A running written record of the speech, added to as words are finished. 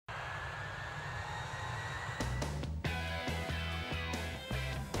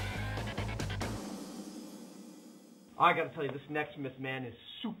I gotta tell you, this next myth, man, is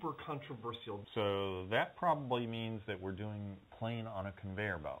super controversial. So that probably means that we're doing plane on a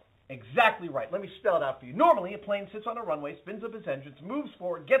conveyor belt. Exactly right. Let me spell it out for you. Normally, a plane sits on a runway, spins up its engines, moves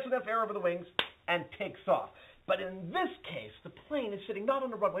forward, gets enough air over the wings, and takes off. But in this case, the plane is sitting not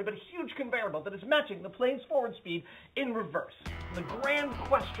on a runway, but a huge conveyor belt that is matching the plane's forward speed in reverse. The grand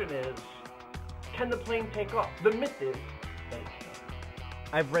question is, can the plane take off? The myth is that it can't.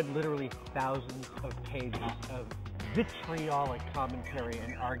 I've read literally thousands of pages of vitriolic commentary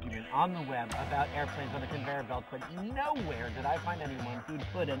and argument on the web about airplanes on a conveyor belt, but nowhere did I find anyone who'd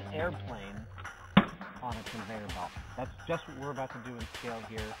put an airplane on a conveyor belt. That's just what we're about to do in scale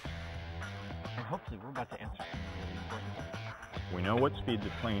here, and hopefully we're about to answer some really important questions. We know what speed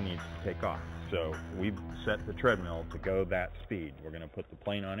the plane needs to take off, so we've set the treadmill to go that speed. We're going to put the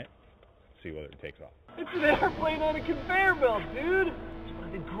plane on it, see whether it takes off. It's an airplane on a conveyor belt, dude! It's one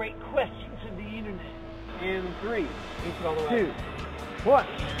of the great questions in the internet. In 3, 2, 1.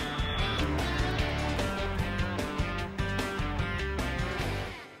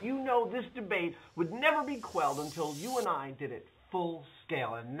 You know this debate would never be quelled until you and I did it full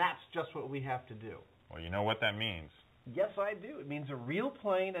scale, and that's just what we have to do. Well, you know what that means. Yes, I do. It means a real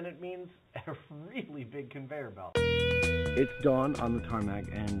plane, and it means a really big conveyor belt. It's dawn on the tarmac,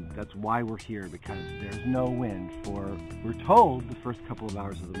 and that's why we're here, because there's no wind for, we're told, the first couple of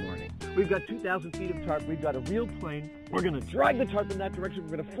hours of the morning. We've got 2,000 feet of tarp. We've got a real plane. We're going to drag the tarp in that direction.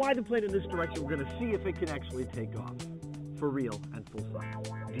 We're going to fly the plane in this direction. We're going to see if it can actually take off. For real and full size.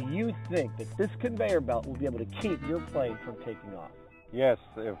 Do you think that this conveyor belt will be able to keep your plane from taking off? Yes,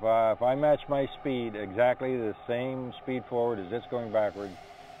 if I match my speed exactly the same speed forward as it's going backward,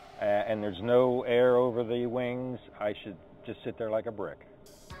 and there's no air over the wings, I should just sit there like a brick.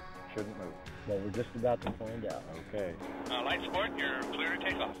 Shouldn't move. Well, we're just about to find out. Okay. Light sport, you're clear to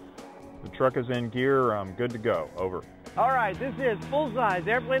take off. The truck is in gear. I'm good to go. Over. All right, this is full-size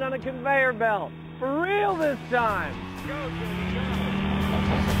airplane on a conveyor belt. For real this time. Go, Jimmy,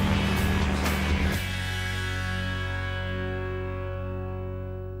 go.